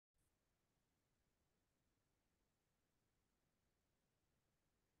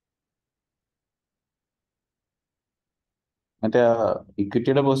മറ്റേ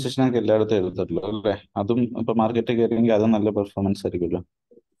ഇക്വിറ്റിയുടെ പൊസിഷനൊക്കെ എല്ലായിടത്തും എടുത്തിട്ടുള്ളൂ അല്ലേ? അതും ഇപ്പൊ മാർക്കറ്റ് കയറിയെങ്കിൽ അതും നല്ല പെർഫോമൻസ് ആയിരിക്കുമല്ലോ.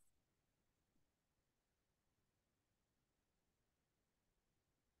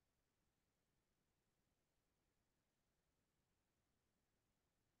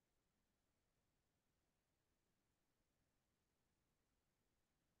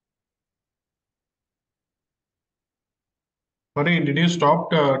 Sorry, did you stop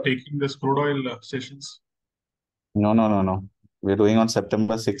taking this crude oil sessions? No, no, no, no. We're doing on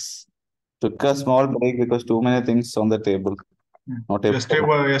September 6th. Took a small break because too many things on the table. Not able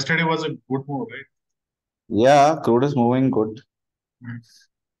to. Yesterday was a good move, right? Yeah, crude is moving good. Mm.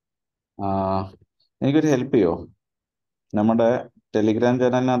 എനിക്കൊരു help ചെയ്യോ? നമ്മുടെ Telegram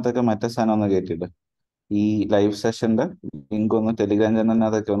ചാനലിനകത്തൊക്കെ മറ്റേ സാധനം ഒന്ന് കയറ്റിയിട്ട് ഈ live സെഷന്റെ link ഒന്ന് Telegram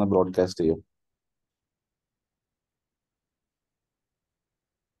ചാനലിനകത്തൊക്കെ ഒന്ന് ബ്രോഡ്കാസ്റ്റ് ചെയ്യും.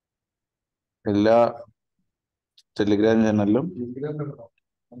 എല്ലാ ടെലിഗ്രാം ചാനലിലും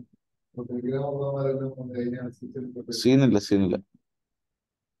സീനില്ല.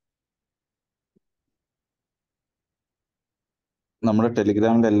 നമ്മുടെ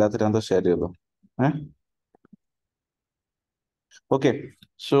ടെലിഗ്രാമിൽ എല്ലാത്തിനകത്തും ഷെയർ ചെയ്തോ. Okay,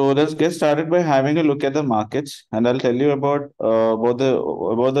 so let's get started by having a look at the markets, and I'll tell you about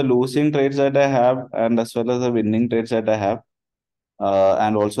the losing trades that I have, and as well as the winning trades that I have,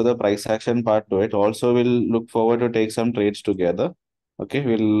 and also the price action part to it. Also, we'll look forward to take some trades together. Okay,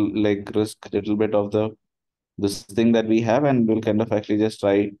 we'll like risk a little bit of this thing that we have, and we'll kind of actually just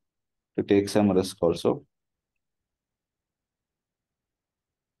try to take some risk also.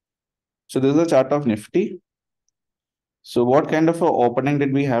 So this is a chart of Nifty. So what kind of a opening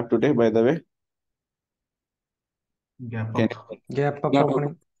did we have today, by the way? Gap Can up. Gap up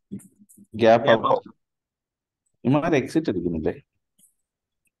opening. Gap up. ഇമാർ exit എടുക്കുന്നില്ലേ?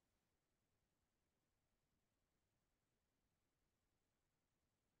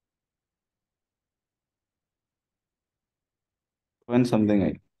 Something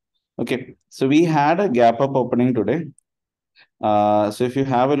like. Okay, so we had a gap up opening today. So if you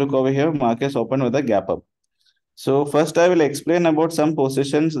have a look over here, markets open with a gap up. So first I will explain about some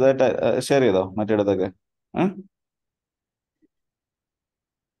positions that share ചെയ്തോ മറ്റേടത്തൊക്കെ.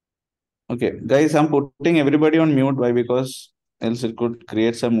 Okay, guys, I'm putting everybody on mute. Why? Because else it could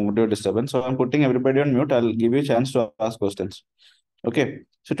create some audio disturbance. So I'm putting everybody on mute. I'll give you a chance to ask questions. Okay,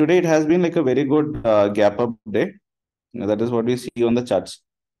 so today it has been like a very good gap up day. That is what we see on the charts.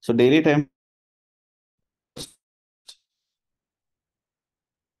 So daily time.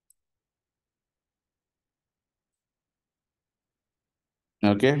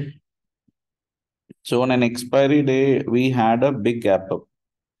 Okay. So on an expiry day, we had a big gap up.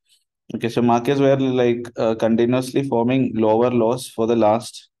 Okay, so markets were like continuously forming lower lows for the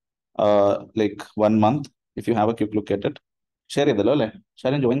last like 1 month. If you have a quick look at it, share ചെയ്തല്ലോ അല്ലേ?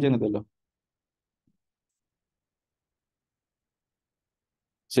 Sharon join ചെയ്യുന്നില്ലല്ലോ.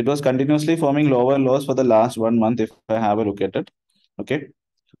 So it was continuously forming lower lows for the last 1 month. If I have a look at it, okay,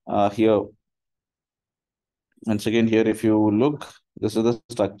 here once again here, if you look, this is the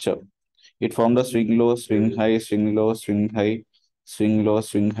structure. It formed a swing low, swing high, swing low, swing high, swing low,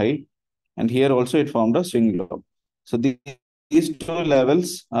 swing high. And here also it formed a swing low. So these two levels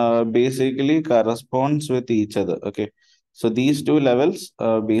basically corresponds with each other. Okay. So these two levels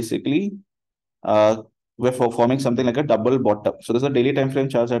basically were forming something like a double bottom. So this is a daily time frame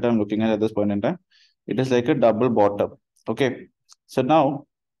chart that I'm looking at this point in time. It is like a double bottom. Okay. So now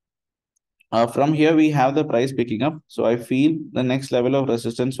from here we have the price picking up. So I feel the next level of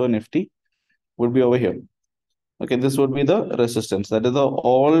resistance for Nifty would be over here. Okay, this would be the resistance. That is the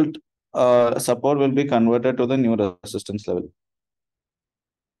old support will be converted to the new resistance level.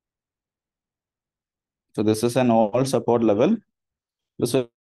 So this is an old support level. This will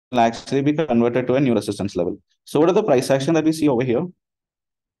actually be converted to a new resistance level. So what are the price action that we see over here?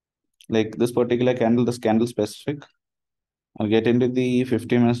 Like this particular candle, this candle specific. I'll get into the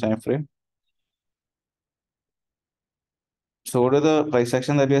 50 minutes time frame. So what are the price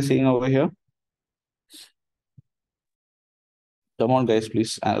action that we are seeing over here? Come on, guys,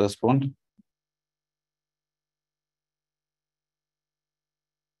 please respond.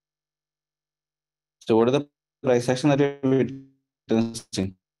 So what are the price action that you're witnessing?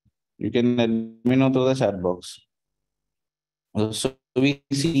 You can let me know through the chat box. So we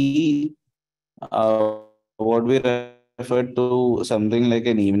see what we refer to something like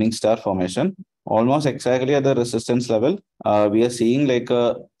an evening star formation. Almost exactly at the resistance level, we are seeing like a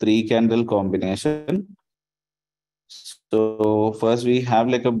 3 candle combination. So first we have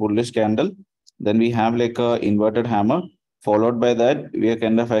like a bullish candle, then we have like a inverted hammer, followed by that we are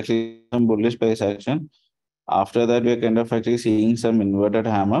kind of actually some bullish price action. After that, we are kind of actually seeing some inverted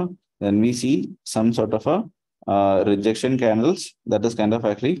hammer. Then we see some sort of a rejection candles that is kind of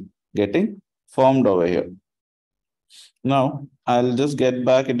actually getting formed over here. Now, I'll just get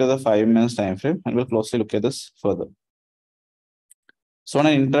back into the 5 minutes time frame and we'll closely look at this further. So on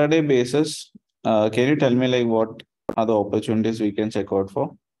an intraday basis, can you tell me like what are the opportunities we can check out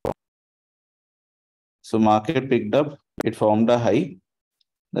for? So market picked up, it formed a high.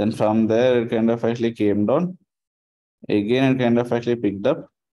 Then from there, it kind of actually came down. Again, it kind of actually picked up.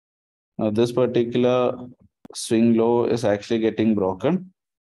 Now this particular swing low is actually getting broken.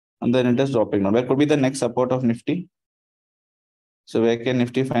 And then it is dropping down. Where could be the next support of Nifty? So where can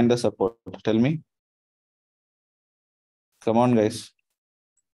Nifty find the support? Tell me. Come on, guys.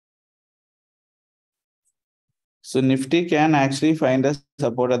 So Nifty can actually find a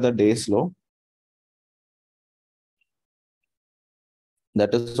support at the day's low.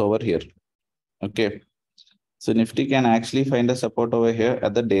 That is over here. Okay. So Nifty can actually find a support over here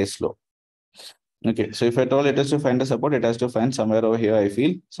at the day's low. Okay. So if at all it has to find a support, it has to find somewhere over here, I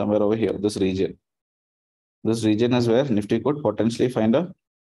feel, somewhere over here, this region. This region is where Nifty could potentially find a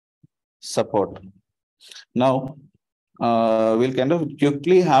support. Now, we'll kind of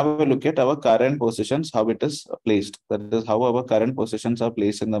quickly have a look at our current positions, how it is placed. That is how our current positions are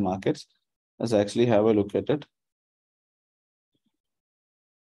placed in the markets. Let's actually have a look at it.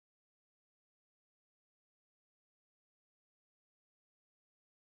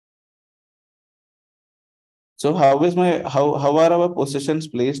 So how are our positions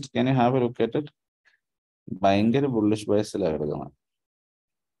placed? Can you have a look at it? ഭയങ്കര bullish bias ലാ കിടക്കുന്നത്.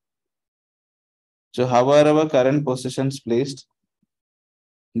 So how are our current positions placed?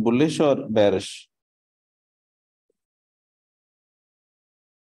 Bullish or bearish?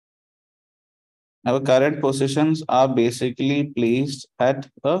 Our current positions are basically placed at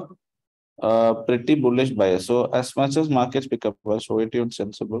a pretty bullish bias. So as much as markets pick up, I'll show it to you in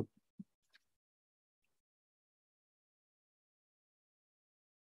sensible.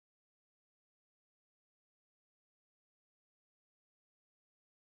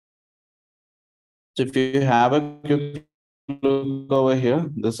 So if you have a quick look over here,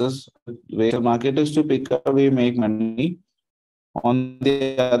 this is where the market is to pick up, we make money. On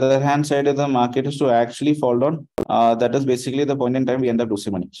the other hand side, if the market is to actually fall down, that is basically the point in time we end up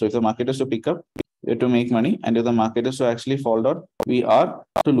losing money. So if the market is to pick up, we have to make money. And if the market is to actually fall down, we are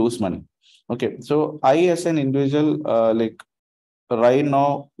to lose money. Okay. So I as an individual, like right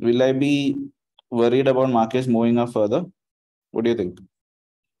now, will I be worried about markets moving up further? What do you think?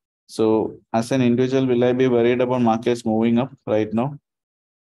 So as an individual, will I be worried about markets moving up right now?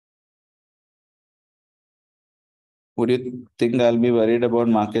 Would you think I'll be worried about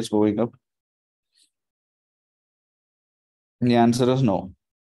markets moving up? The answer is no.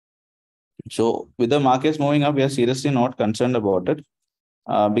 So with the markets moving up, we are seriously not concerned about it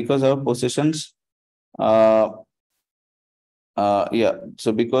because our positions, so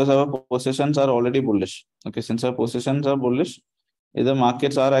because our positions are already bullish. Okay, since our positions are bullish, if the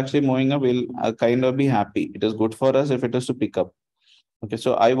markets are actually moving up, we'll kind of be happy. It is good for us if it is to pick up. Okay,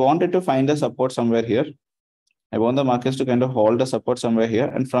 so I wanted to find a support somewhere here. I want the markets to kind of hold the support somewhere here,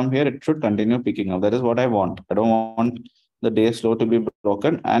 and from here it should continue picking up. That is what I want. I don't want the day slow to be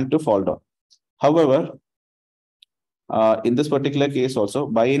broken and to fall down. However, in this particular case also,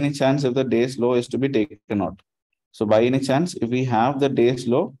 by any chance, if the day's low is to be taken out. So by any chance, if we have the day's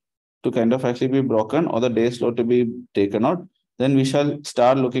low to kind of actually be broken or the day's low to be taken out, then we shall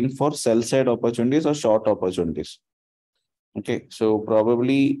start looking for sell side opportunities or short opportunities. Okay, so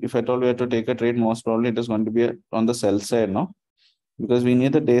probably if at all we have to take a trade, most probably it is going to be on the sell side now, because we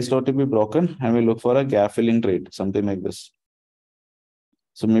need the day's low to be broken and we look for a gap filling trade, something like this.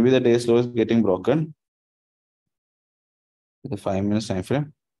 So maybe the day's low is getting broken. The 5 minutes time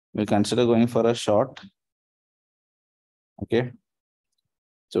frame, we'll consider going for a short. Okay,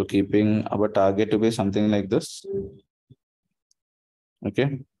 so keeping our target to be something like this.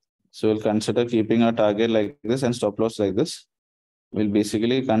 Okay, so we'll consider keeping our target like this and stop loss like this. We'll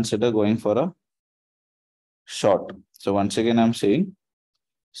basically consider going for a short. So once again, I'm saying,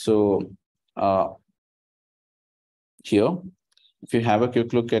 so here, if you have a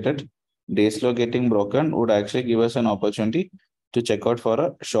quick look at it, day's low getting broken would actually give us an opportunity to check out for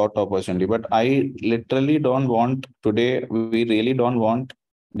a short opportunity. But I literally don't want today, we really don't want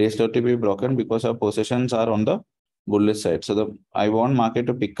day's low to be broken because our positions are on the bullish side. So I want market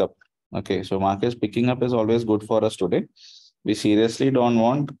to pick up. Okay, so markets picking up is always good for us today. We seriously don't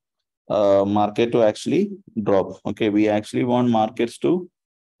want market to actually drop. Okay, we actually want markets to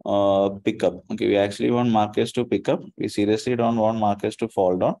pick up. Okay, we actually want markets to pick up. We seriously don't want markets to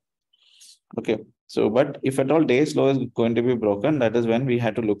fall down. Okay. So, but if at all day's low is going to be broken, that is when we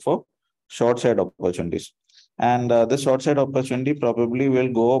had to look for short side opportunities. And the short side opportunity probably will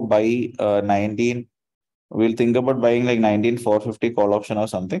go by 19. We'll think about buying like 19,450 call option or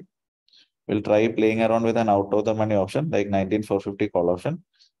something. We'll try playing around with an out of the money option like 19,450 call option.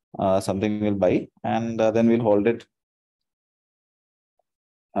 Something we'll buy, and then we'll hold it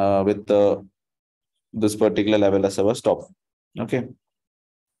with this particular level as our stop. Okay.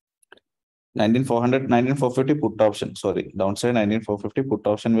 19,400, 19,450 put option. Sorry, downside 19,450 put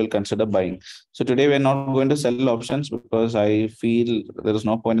option will consider buying. So today we're not going to sell options because I feel there is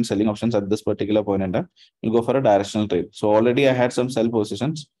no point in selling options at this particular point in time. We'll go for a directional trade. So already I had some sell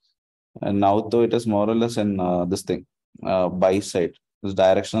positions, and now though it is more or less in this thing, buy side. This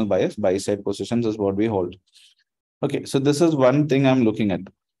directional bias, buy side positions is what we hold. Okay, so this is one thing I'm looking at.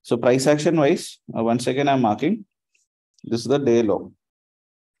 So price action wise, once again I'm marking. This is the day low.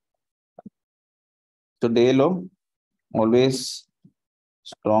 So day low, always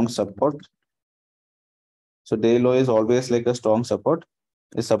strong support. So day low is always like a strong support.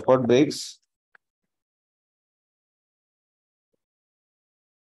 The support breaks.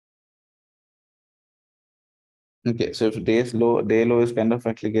 Okay, so if day low is kind of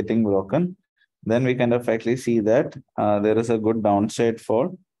actually getting broken, then we kind of actually see that there is a good downside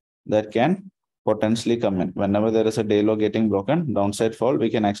fall that can potentially come in. Whenever there is a day low getting broken, downside fall, we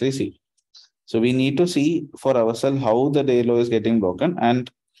can actually see. So we need to see for ourselves how the day low is getting broken.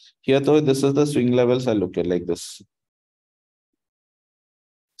 And here though, this is the swing levels I look at like this.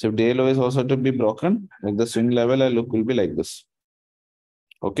 So if day low is also to be broken, like the swing level I look will be like this.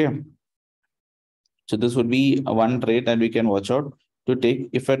 Okay. So this would be one trade that we can watch out to take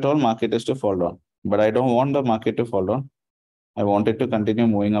if at all market is to fall down. But I don't want the market to fall down. I want it to continue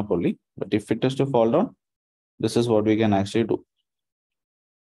moving up only. But if it is to fall down, this is what we can actually do.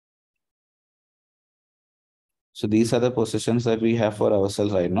 So these are the positions that we have for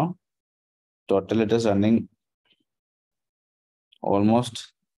ourselves right now. Total it is running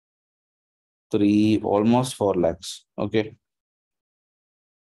almost almost 4 lakhs. Okay.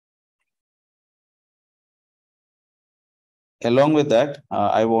 Along with that,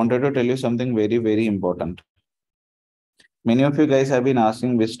 I wanted to tell you something very, very important. Many of you guys have been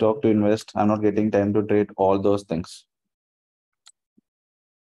asking which stock to invest. I'm not getting time to trade all those things.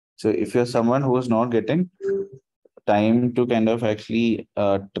 So if you're someone who is not getting time to kind of actually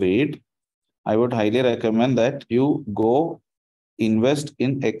trade, I would highly recommend that you go invest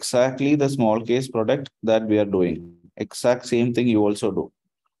in exactly the small case product that we are doing. Exact same thing you also do.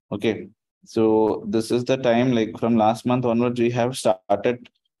 Okay. So this is the time, like from last month onwards, we have started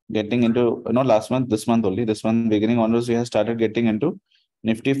getting into, last month, this month only, this month beginning onwards, we have started getting into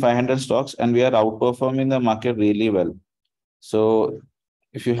Nifty 500 stocks, and we are outperforming the market really well. So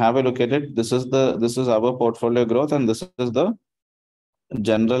if you have a look at it, this is our portfolio growth, and this is the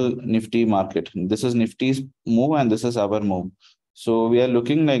general Nifty market. This is Nifty's move, and this is our move. So we are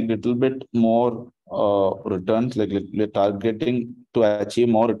looking like little bit more returns, like we're targeting to achieve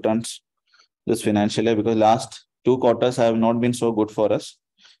more returns this financial year, because last 2 quarters have not been so good for us.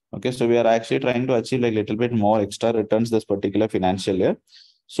 Okay, so we are actually trying to achieve like little bit more extra returns this particular financial year.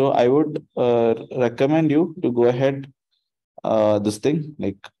 So I would recommend you to go ahead this thing,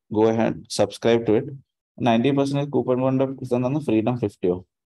 like go ahead, subscribe to it. 90% coupon കൊണ്ട് ഇതെന്താണ് freedom 50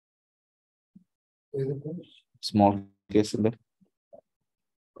 small case ഉണ്ട്.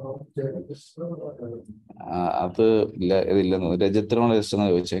 അത് ഇതില്ലെന്ന് രജിത്രോട് register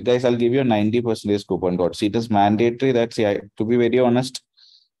ചോദിച്ചത്. Guys, I'll give you a 90% coupon code. See, it is mandatory that, see, to be very honest,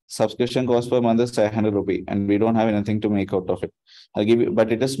 subscription cost per month is 500 rupee, and we don't have anything to make out of it. I'll give you, but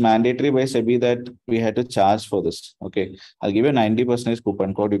it is mandatory by SEBI that we had to charge for this. Okay, I'll give you a 90%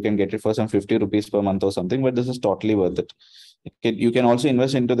 coupon code. You can get it for some 50 rupees per month or something, but this is totally worth it. You can also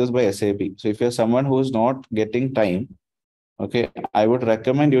invest into this by SAP. So if you're someone who is not getting time, okay, I would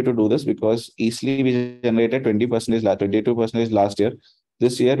recommend you to do this, because easily we generated 20%, 22% last year.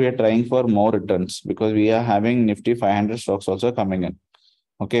 This year we are trying for more returns because we are having Nifty 500 stocks also coming in.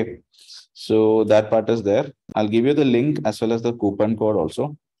 Okay, so that part is there. I'll give you the link as well as the coupon code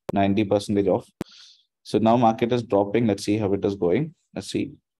also, 90% off. So now market is dropping. Let's see how it is going. Let's see.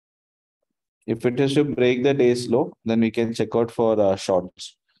 If it is to break the day's low, then we can check out for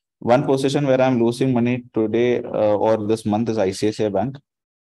shorts. One position where I'm losing money today or this month is ICICI Bank.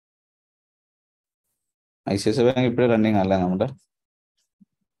 ICICI Bank ഇപ്പോൾ running അല്ല നമ്മുടെ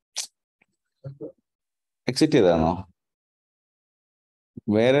exit ചെയ്താണോ?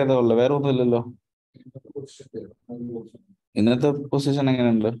 വേറെ ഏതാ ഉള്ളത്? വേറെ ഒന്നും ഇല്ലല്ലോ. ഇന്നത്തെ പൊസിഷൻ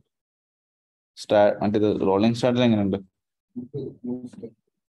എങ്ങനെയുണ്ട്? മറ്റേത് റോളിംഗ് സ്റ്റാർട്ടിൽ എങ്ങനെയുണ്ട്?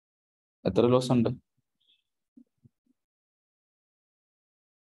 എത്ര ലോസ് ഉണ്ട്?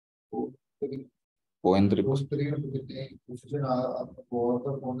 0.3%.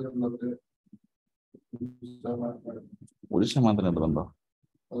 ഒരു ശതമാനത്തിന് എടുത്തുണ്ടോ?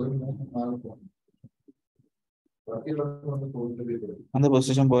 അത്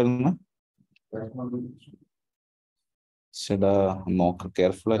പൊസിഷൻ പോയിരുന്നു. ചേട്ടാ നോക്ക്,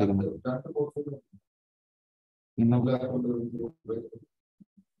 കെയർഫുൾ ആയിരിക്കണം.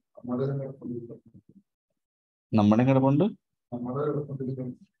 നമ്മുടെ കിടപ്പുണ്ട്,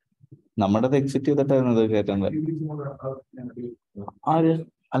 നമ്മുടേത് എക്സിറ്റ് ചെയ്തിട്ടായിരുന്നു അത് കയറ്റേണ്ടത്. ആര്?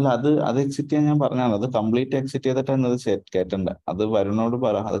 അല്ല, അത് എക്സിറ്റ് ചെയ്യാൻ ഞാൻ പറഞ്ഞാണ്. അത് കംപ്ലീറ്റ് എക്സിറ്റ് ചെയ്തിട്ടാണ് അത് കയറ്റേണ്ടത്. അത് വരുണോട്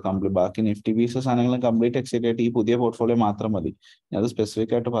പറ, അത് കംപ്ലീറ്റ് ബാക്കി നിഫ്റ്റി പീസസ് ആണെങ്കിലും കംപ്ലീറ്റ് എക്സിറ്റ് ആയിട്ട് ഈ പുതിയ പോർട്ട്ഫോളിയോ മാത്രം മതി. ഞാൻ അത്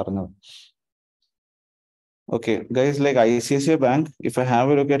സ്പെസിഫിക് ആയിട്ട് പറഞ്ഞത്. Okay, guys, like ICICI Bank, if I have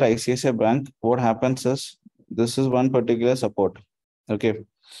a look at ICICI Bank, what happens is this is one particular support. Okay,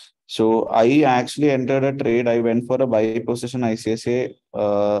 so I actually entered a trade. I went for a buy position ICICI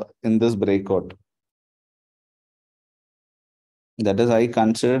in this breakout. That is, I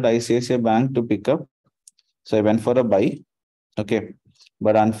considered ICICI Bank to pick up. So I went for a buy. Okay,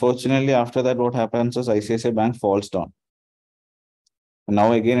 but unfortunately, after that, what happens is ICICI Bank falls down. Now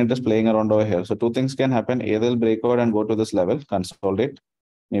again, it is playing around over here. So two things can happen. Either it'll break out and go to this level, consolidate.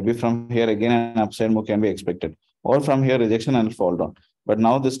 Maybe from here again an upside move can be expected. Or from here rejection and fall down. But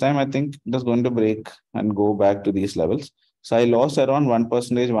now this time I think it is going to break and go back to these levels. So I lost around 1%,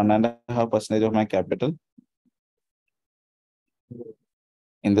 1.5% of my capital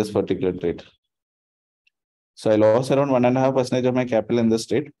in this particular trade. So I lost around 1.5% of my capital in this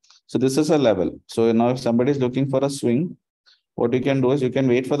trade. So this is a level. So now if somebody is looking for a swing, what you can do is you can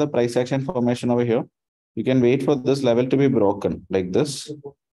wait for the price action formation over here. You can wait for this level to be broken like this.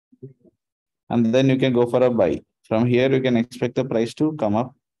 And then you can go for a buy. From here, you can expect the price to come up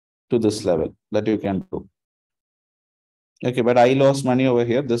to this level that you can do. Okay, but I lost money over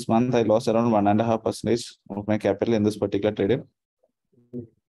here. This month, I lost around 1.5% of my capital in this particular trade in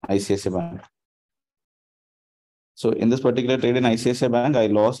ICICI Bank. So in this particular trade in ICICI Bank, I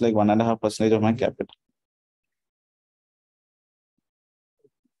lost like 1.5% of my capital.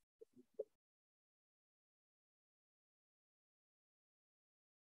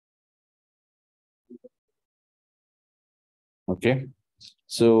 Okay,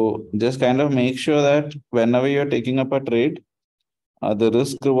 so just kind of make sure that whenever you're taking up a trade, the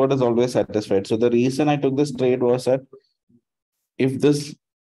risk reward is always satisfied. So the reason I took this trade was that if this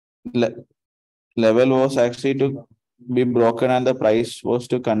level was actually to be broken and the price was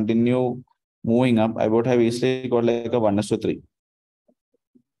to continue moving up, I would have easily got like a 1:3.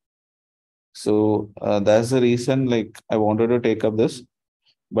 So that's the reason like I wanted to take up this,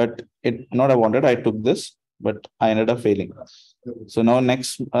 but I took this, but I ended up failing. So now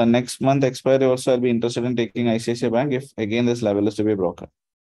next month expiry also I'll be interested in taking ICICI Bank if again this level is to be broken.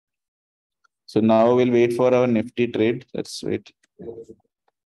 So now we'll wait for our Nifty trade. Let's wait.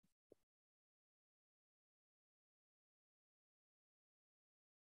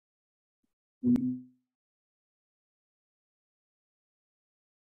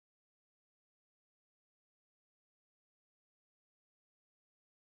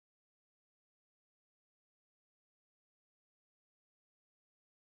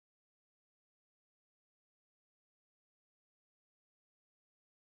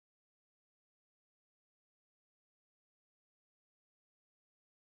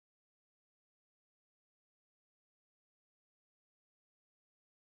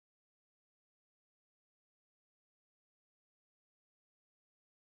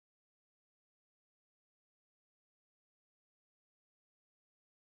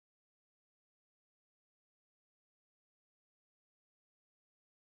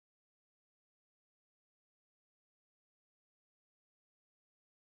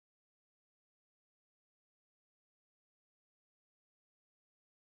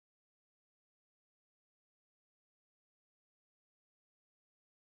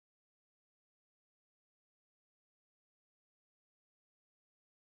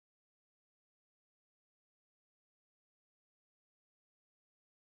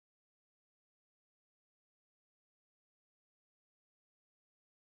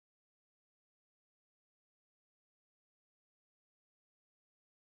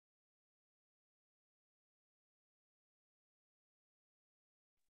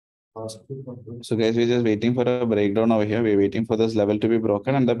 So guys, we're just waiting for a breakdown over here. We're waiting for this level to be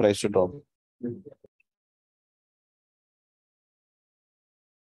broken and the price to drop.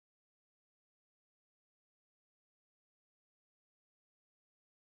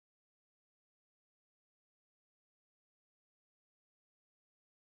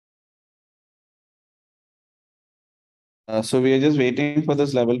 So we are just waiting for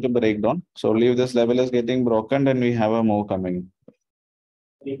this level to break down. So only if this level is getting broken, then we have a move coming.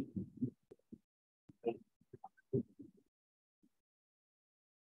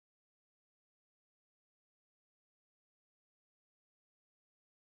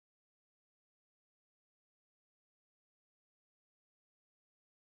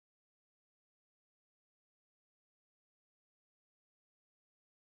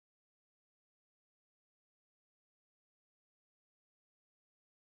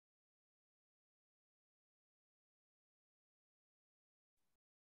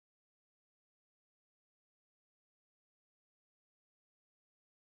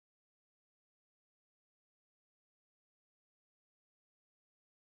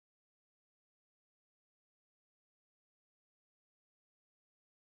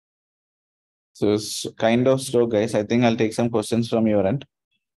 So it's kind of slow, guys. I think I'll take some questions from your end.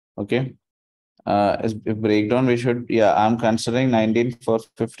 Okay. If breakdown, we should, yeah, I'm considering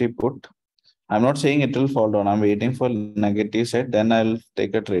 19,450 put. I'm not saying it will fall down. I'm waiting for negative side, then I'll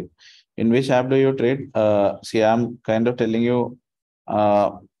take a trade. In which app do you trade? See, I'm kind of telling you,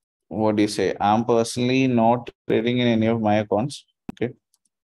 uh, what do you say? I'm personally not trading in any of my accounts. Okay.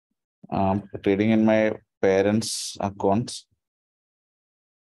 Trading in my parents' accounts.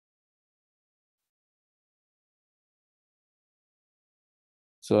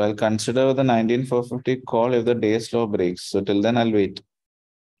 So I'll consider the 19,450 call if the day slow breaks. So till then I'll wait.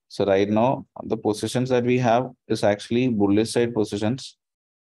 So right now the positions that we have is actually bullish side positions.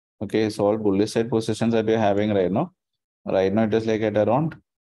 Okay, so all bullish side positions that we're having right now. Right now it is like at around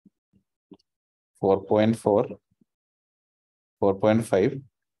 4.4, 4.5.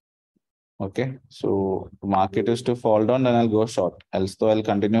 Okay, so market is to fall down, then I'll go short. Else though I'll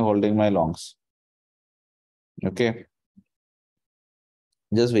continue holding my longs. Okay,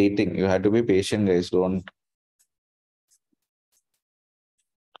 just waiting. You have to be patient, guys. Don't.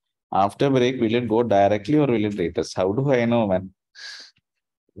 After break, will it go directly or will it retest? How do I know, man?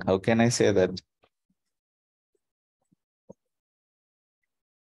 How can I say that?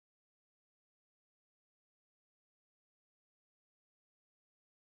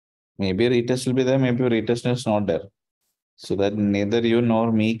 Maybe retest will be there, maybe retest is not there. So that neither you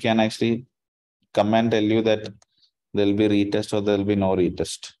nor me can actually come and tell you that there'll be retest or there'll be no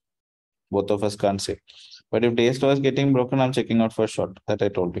retest. Both of us can't say. But if day slow is getting broken, I'm checking out for short. That I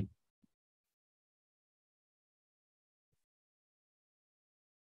told you.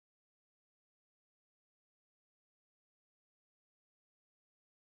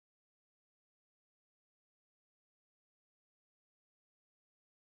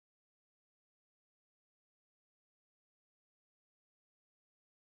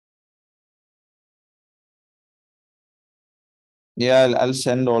 Yeah, I'll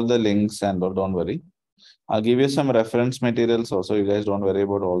send all the links and all, don't worry. I'll give you some reference materials also. You guys don't worry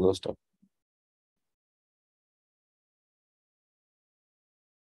about all those stuff.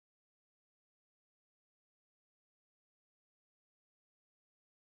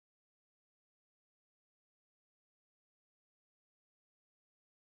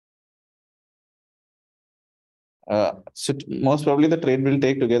 So most probably the trade will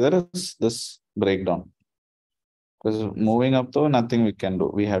take together is this breakdown. Because moving up though, nothing we can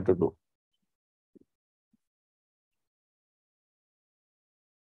do. We have to do.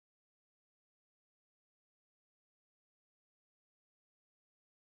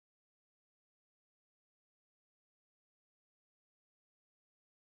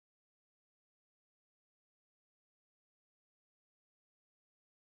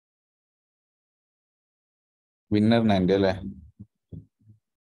 Winner 90 അല്ലേ?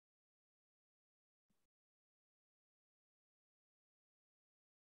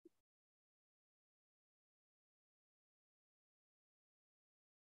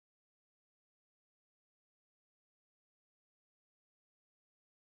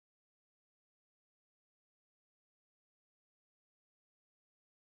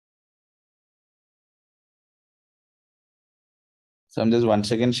 So I'm just once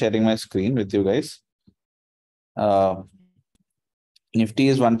again sharing my screen with you guys. Nifty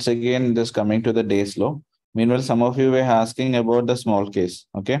is once again just coming to the day's low. Meanwhile, some of you were asking about the small case.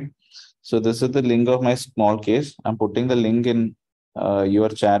 Okay. So this is the link of my small case. I'm putting the link in your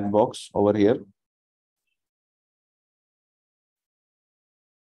chat box over here.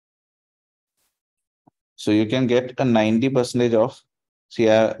 So you can get a 90% off. See,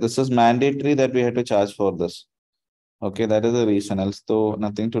 this is mandatory that we have to charge for this. Okay, that is the reason. Else, though,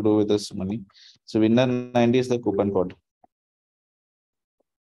 nothing to do with this money. So winner 90 is the coupon code.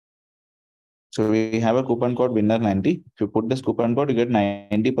 So we have a coupon code winner 90. If you put this coupon code, you get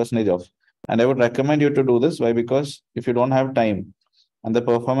 90% off. And I would recommend you to do this. Why? Because if you don't have time, and the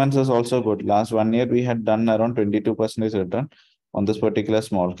performance is also good. Last 1 year, we had done around 22% return on this particular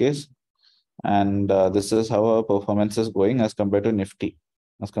small case. And this is how our performance is going as compared to Nifty.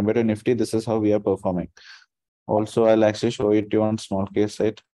 As compared to Nifty, this is how we are performing. Also, I'll actually show it to you on small case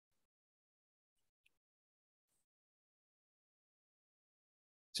site.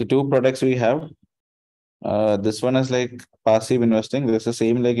 So two products we have. This one is like passive investing. This is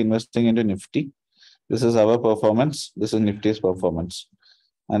same like investing into Nifty. This is our performance. This is Nifty's performance.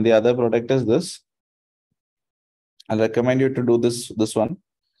 And the other product is this. I'll recommend you to do this one.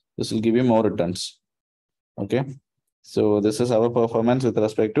 This will give you more returns. Okay. So this is our performance with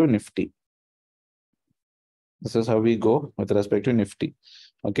respect to Nifty. This is how we go with respect to Nifty.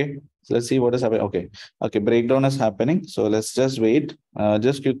 Okay. So let's see what is happening. Okay. Okay. Breakdown is happening. So let's just wait.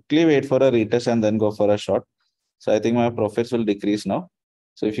 Just quickly wait for a retest and then go for a short. So I think my profits will decrease now.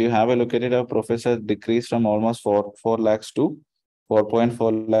 So if you have a look at it, our profits have decreased from almost 4 lakhs to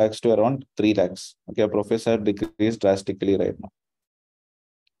 4.4 lakhs to around 3 lakhs. Okay. Our profits have decreased drastically right now.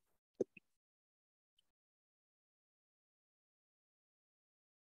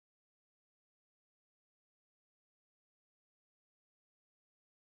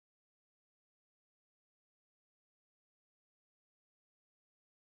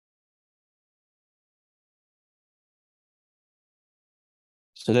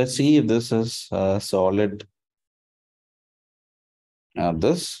 So let's see if this is solid.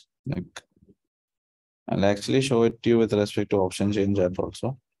 This, like, I'll actually show it to you with respect to option change chart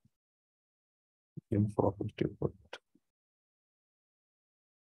also. Info 50 put.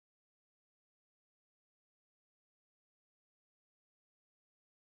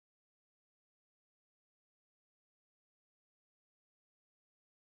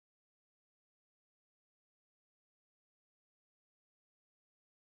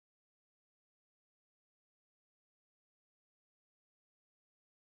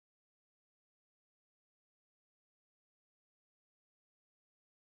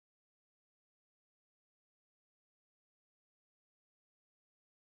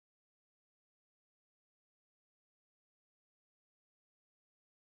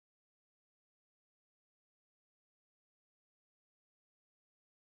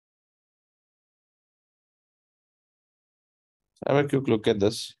 Have a quick look at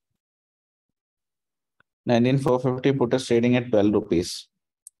this. 19450 put us trading at 12 rupees.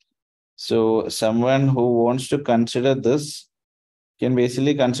 So someone who wants to consider this can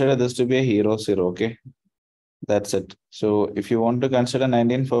basically consider this to be a hero zero. Okay. That's it. So if you want to consider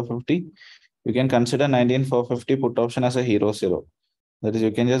 19450, you can consider 19450 put option as a hero zero. That is, you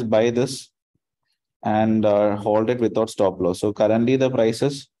can just buy this and hold it without stop loss. So currently the price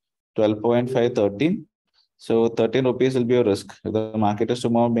is 12.513. So 13 rupees will be a risk. If the market is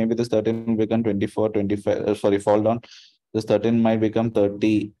tomorrow, maybe this 13 will become 24, 25, sorry, fall down. This 13 might become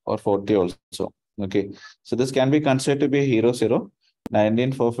 30 or 40 also. Okay. So this can be considered to be a hero zero.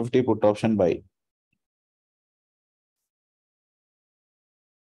 19450 put option buy.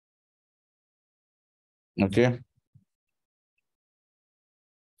 Okay.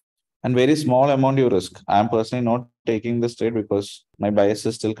 And very small amount you risk. I'm personally not taking this trade because my bias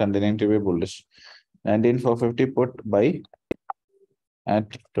is still continuing to be bullish. 19450 put buy at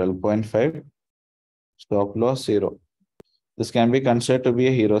 12.5, stop loss 0. This can be considered to be a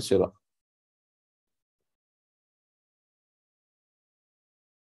hero zero.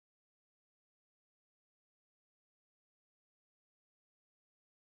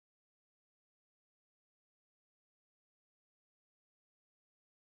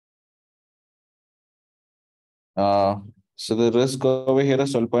 Uh, so the risk over here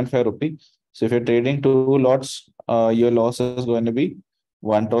is 12.5 rupee. So if you're trading two lots, your loss is going to be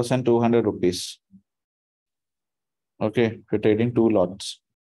 1,200 rupees. Okay, if you're trading two lots.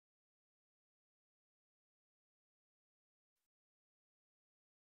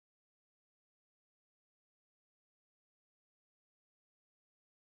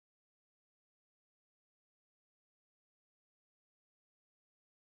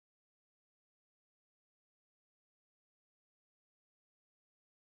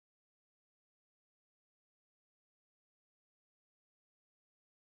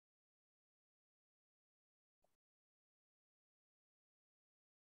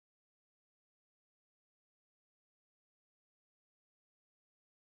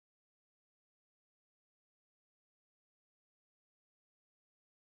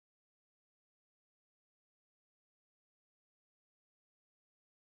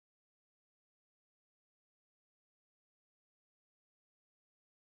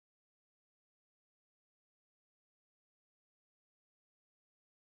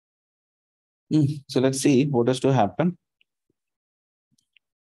 So let's see what is to happen.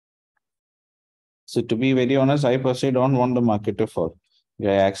 So to be very honest, I personally don't want the market to fall.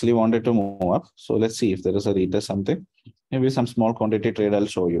 I actually wanted to move up. So let's see if there is a retest something. Maybe some small quantity trade I'll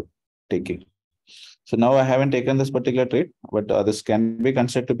show you taking. So now I haven't taken this particular trade, but this can be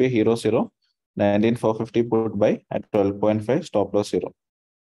considered to be hero zero, 19450 put buy at 12.5, stop loss zero.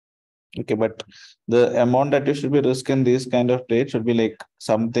 Okay, but the amount that you should be risk in these kind of trades should be like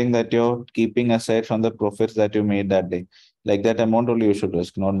something that you're keeping aside from the profits that you made that day. Like that amount only you should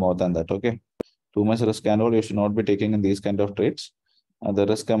risk, not more than that. Okay. Too much risk and all you should not be taking in these kind of trades. The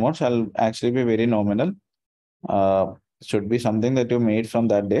risk amount shall actually be very nominal. Uh, should be something that you made from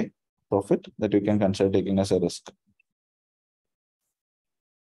that day profit that you can consider taking as a risk.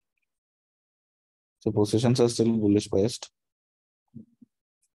 So positions are still bullish biased.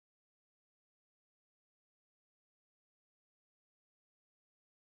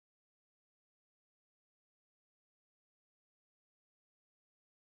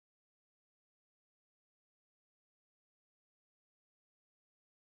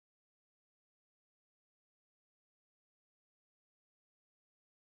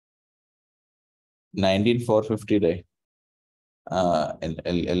 Nineteen four fifty day.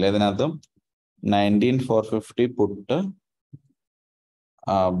 Elledanadam 19450 put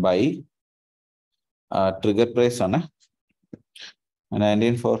by trigger price on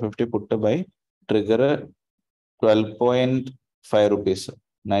 19450 put by trigger 12.5 rupees.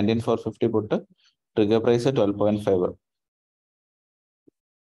 19450 put trigger price at 12.5.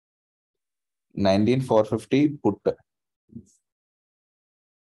 19450 put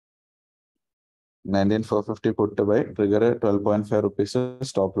 19450 put by trigger 12.5 rupees,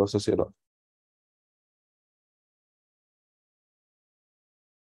 stop loss 0.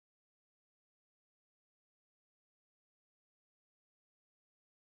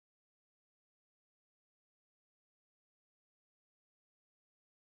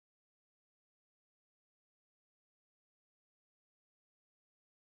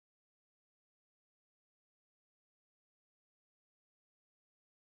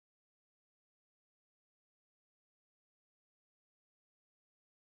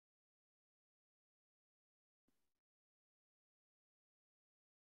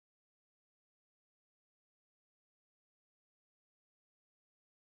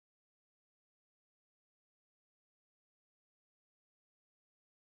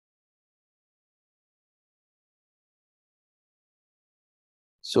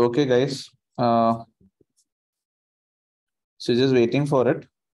 So okay guys, so just waiting for it.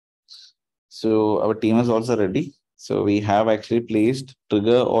 So our team is also ready. So we have actually placed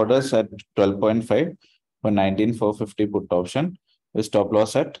trigger orders at 12.5 for 19450 put option with stop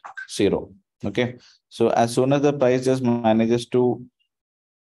loss at 0. Okay. So as soon as the price just manages to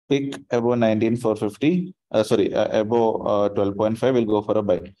pick above 19450, above 12.5, we'll go for a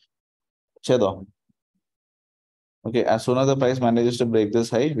buy. Chedo. Okay, as soon as the price manages to break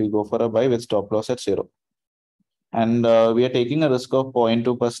this high, we go for a buy with stop loss at 0. And we are taking a risk of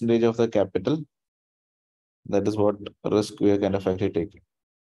 0.2 percentage of the capital. That is what risk we are kind of actually taking.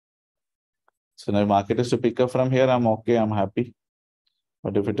 So now market is to pick up from here, I'm okay, I'm happy.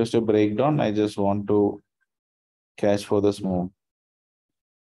 But if it is to break down, I just want to cash for this move.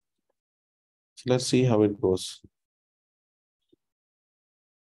 So let's see how it goes.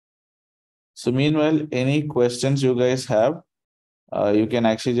 So meanwhile, any questions you guys have, you can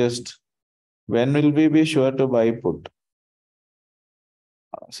actually just, when will we be sure to buy put?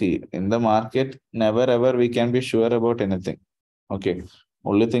 See, in the market, never ever we can be sure about anything. Okay.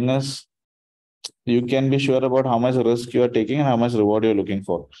 Only thing is, you can be sure about how much risk you are taking and how much reward you're looking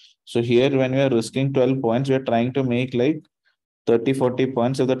for. So here, when we are risking 12 points, we are trying to make like 30-40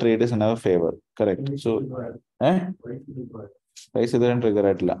 points if the trade is in our favor. Correct. So, price ಇದನ್ನು trigger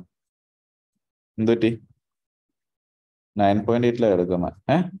ആയിട്ടില്ല. എന്തുപറ്റി 9.8 എടുക്കുന്ന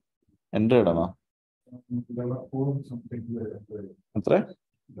എന്റെ ഇടണോ എത്ര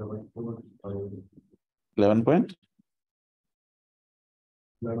 11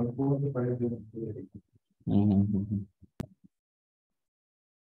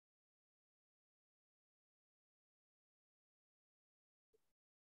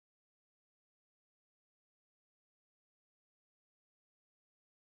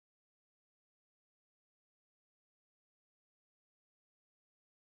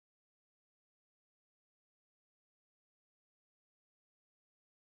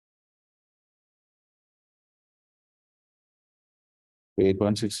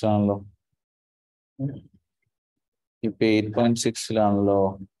 8.6 ആണല്ലോ ഇപ്പൊ 8.6-ലാണല്ലോ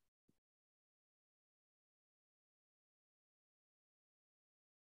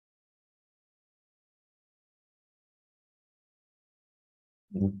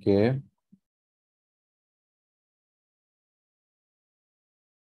Okay.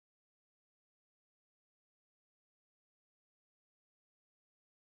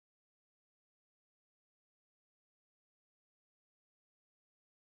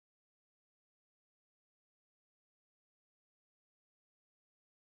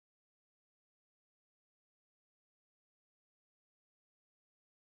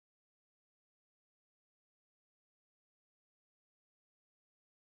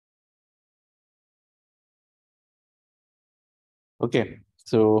 Okay.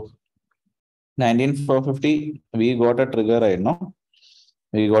 So 19450, we got a trigger right now.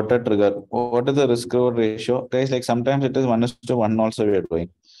 We got a trigger. What is the risk reward ratio? Guys, like sometimes it is 1:1 also we are doing.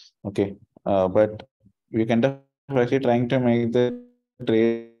 Okay. But we can definitely trying to make the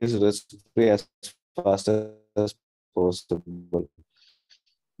trades risk free as fast as possible.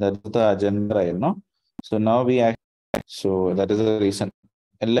 That's the agenda right now. So now we act. So that is the reason.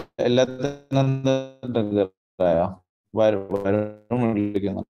 എല്ലാത്തിനും trigger ആയോ? വരും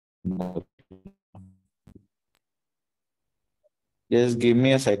വിളിക്കുന്നു. Just give me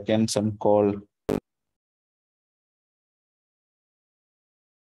a second, some call.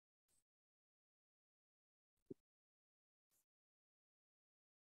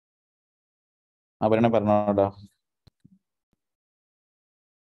 പറഞ്ഞോടാ.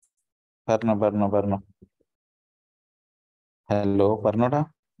 പറഞ്ഞോ. Hello, പറഞ്ഞോടാ.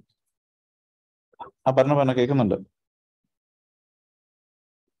 പറഞ്ഞോ, കേൾക്കുന്നുണ്ട്.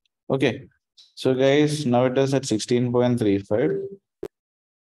 Okay. So guys, now it is at 16.35.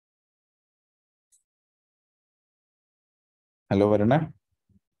 Hello വരണേ.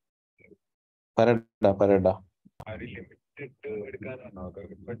 പറയടാ.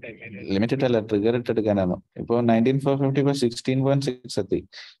 Limited അല്ല, ട്രിഗർ ഇട്ട് എടുക്കാനാണ്. ഇപ്പൊ 19450 ഇപ്പൊ 16.6 എത്തി.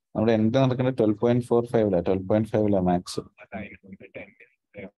 നമ്മുടെ എൻട്രി നടക്കുന്നത് 12.45 12.5 മാക്സ്.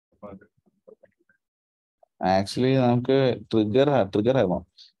 ആക്ച്വലി നമുക്ക് ട്രിഗർ ആണോ?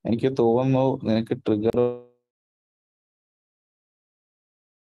 എനിക്ക് തോന്നുന്നു നിനക്ക് trigger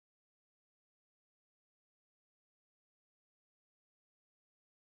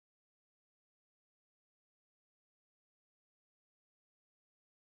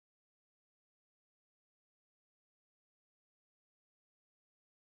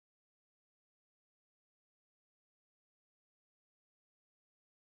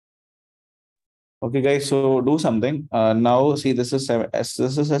Okay, guys. So do something. Now, see, this is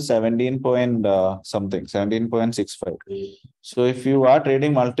a 17 point something, 17.65. So if you are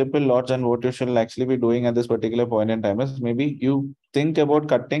trading multiple lots, and what you should actually be doing at this particular point in time is maybe you think about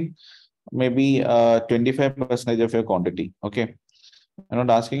cutting maybe 25% of your quantity. Okay. I'm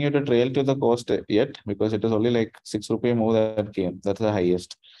not asking you to trail to the cost yet because it is only like 6 rupee more that came. That's the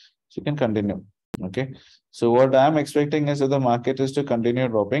highest. So you can continue. Okay. So what I'm expecting is if the market is to continue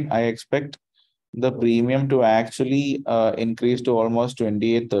dropping, I expect the premium to actually increase to almost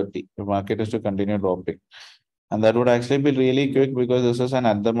 28.30 if market is to continue dropping. And that would actually be really quick because this is an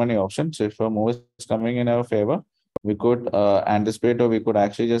at the money option. So if a move is coming in our favor, we could anticipate or we could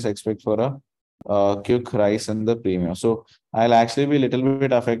actually just expect for a quick rise in the premium. So I'll actually be a little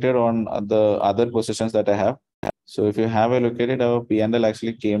bit affected on the other positions that I have. So if you have a look at it, our P&L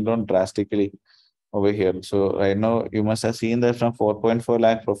actually came down drastically over here. So right now you must have seen that from 4.4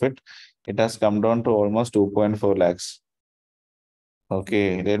 lakh profit, it has come down to almost 2.4 lakhs.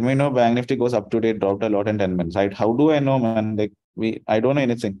 Okay, let me know. Bank Nifty goes up to date, dropped a lot in 10 minutes. Right? How do I know, man? Like I don't know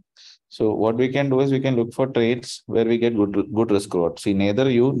anything. So what we can do is we can look for trades where we get good risk reward. See, neither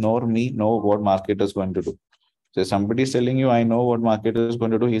you nor me know what market is going to do. So somebody is telling you, I know what market is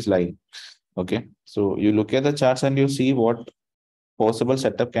going to do, he's lying. Okay. So you look at the charts and you see what possible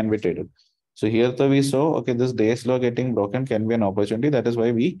setup can be traded. So here though we saw, okay, this day's low getting broken can be an opportunity. That is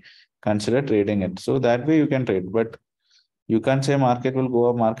why we consider trading it. So that way you can trade, but you can't say market will go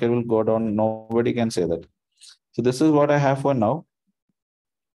up, market will go down. Nobody can say that. So this is what I have for now.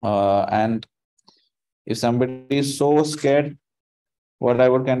 And if somebody is so scared, what I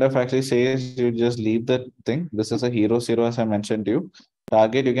would kind of actually say is you just leave the thing. This is a hero zero, as I mentioned to you.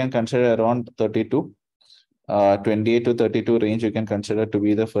 Target you can consider around 32. 28 to 32 range you can consider to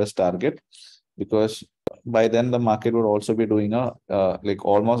be the first target, because by then the market would also be doing a like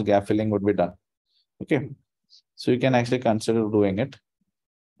almost gap filling would be done. Okay, so you can actually consider doing it.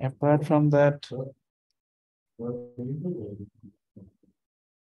 Apart from that,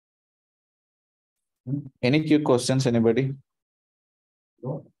 any quick questions, anybody?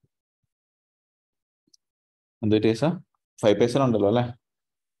 എന്ത് ടേസാ 5 പൈസ ഉണ്ടല്ലോ അല്ലേ?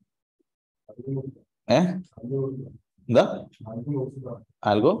 എന്താ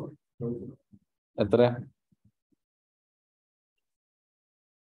algo എത്ര?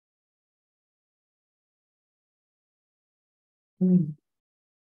 The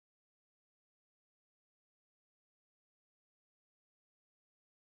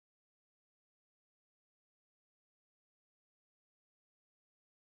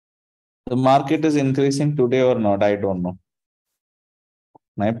market is increasing today or not, I don't know.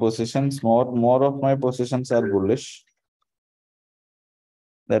 My positions, more of my positions are bullish.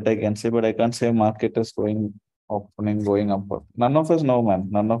 That I can say, but I can't say market is going opening, going up. None of us know, man.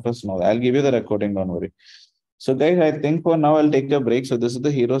 None of us know. I'll give you the recording, don't worry. So, guys, I think for now I'll take a break. So, this is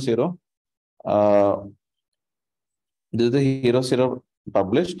the Hero Zero. This is the Hero Zero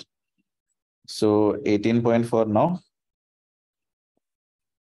published. So, 18.4 now.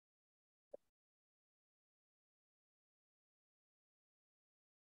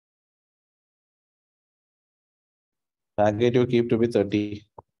 Target you keep to be 30.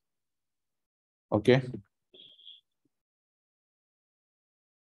 Okay.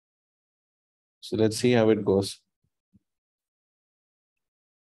 So, let's see how it goes.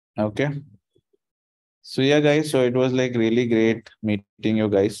 Okay. So, yeah, guys. So, it was like really great meeting you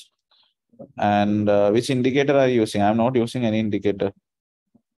guys. And which indicator are you using? I'm not using any indicator.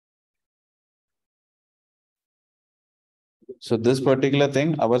 So this particular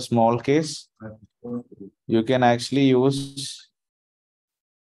thing, our small case, you can actually use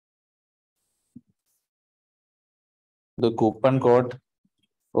the coupon code.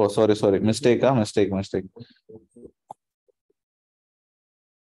 Oh, sorry, mistake, mistake.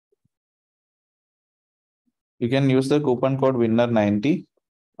 You can use the coupon code winner 90,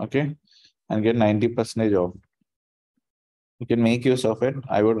 okay, and get 90% off. You can make use of it.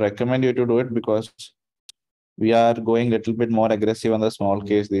 I would recommend you to do it because we are going a little bit more aggressive on the small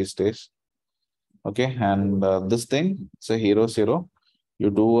case these days. Okay, and this thing, it's a Hero Zero. You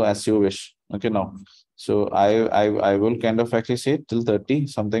do as you wish. Okay, now. So I will kind of actually say till 30,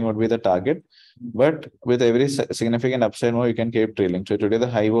 something would be the target. But with every significant upside move, you can keep trailing. So today the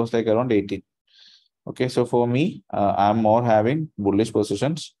high was like around 18. Okay, so for me, I'm more having bullish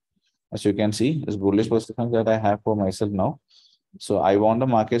positions. As you can see, is bullish positions that I have for myself now. So I want the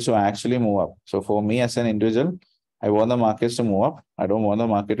markets to actually move up. So for me as an individual, I want the markets to move up. I don't want the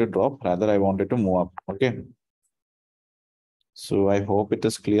market to drop. Rather, I want it to move up. Okay. So I hope it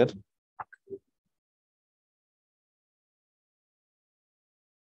is clear.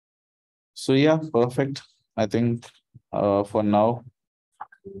 So yeah, perfect. I think for now,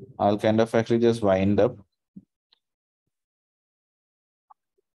 I'll kind of actually just wind up.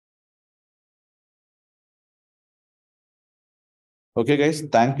 Okay, guys,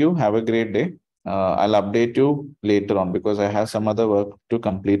 thank you. Have a great day. I'll update you later on because I have some other work to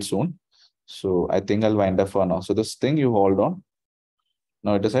complete soon. So I think I'll wind up for now. So this thing you hold on.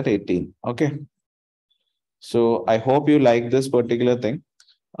 Now it is at 18. Okay. So I hope you like this particular thing,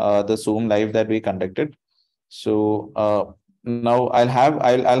 the Zoom live that we conducted. So now I'll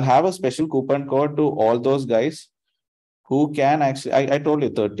have a special coupon code to all those guys who can actually I told you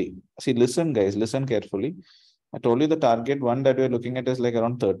 30. See, listen, guys, listen carefully. I told you the target one that we're looking at is like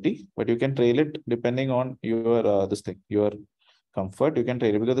around 30, but you can trail it depending on your this thing, your comfort. You can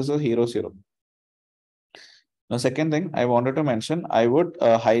trail it because this is a Hero Zero. Now, second thing I wanted to mention, I would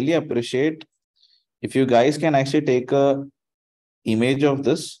highly appreciate if you guys can actually take a image of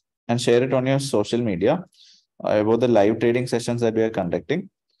this and share it on your social media about the live trading sessions that we are conducting.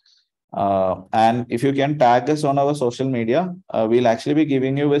 And if you can tag us on our social media, we'll actually be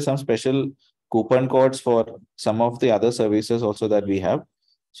giving you with some special coupon codes for some of the other services also that we have.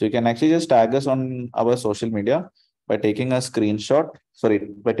 So you can actually just tag us on our social media by taking a screenshot,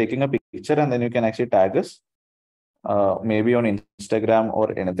 by taking a picture, and then you can actually tag us, maybe on Instagram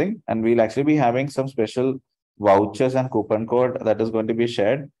or anything. And we'll actually be having some special vouchers and coupon code that is going to be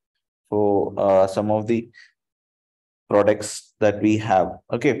shared for some of the products that we have.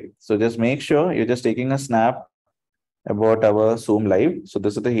 Okay, so just make sure you're just taking a snap about our Zoom live. So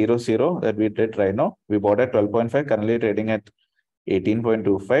this is the Hero Zero that we did right now. We bought at 12.5, currently trading at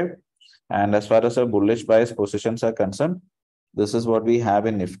 18.25. And as far as our bullish bias positions are concerned, this is what we have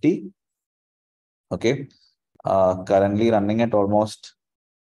in Nifty. Okay, currently running at almost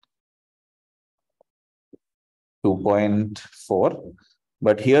 2.4.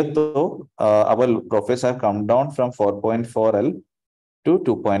 But here though, our profits have come down from 4.4L to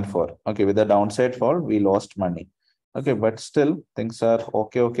 2.4. Okay, with the downside fall, we lost money. Okay, but still things are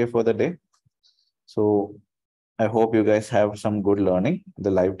okay for the day. So I hope you guys have some good learning,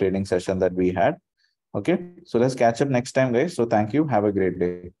 the live trading session that we had. Okay, so let's catch up next time, guys. So thank you. Have a great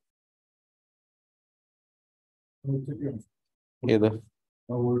day. ഏത്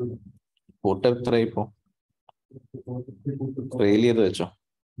കൂട്ടം എത്ര ഇപ്പോ trail ചെയ്ത് വെച്ചോ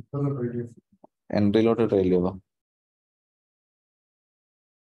എൻട്രിയിലോട്ട് trail ചെയ്തോ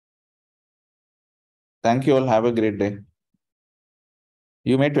Thank you all. Have a great day.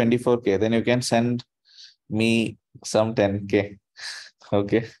 You made 24K. Then you can send me some 10K.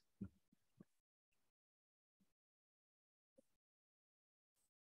 Okay.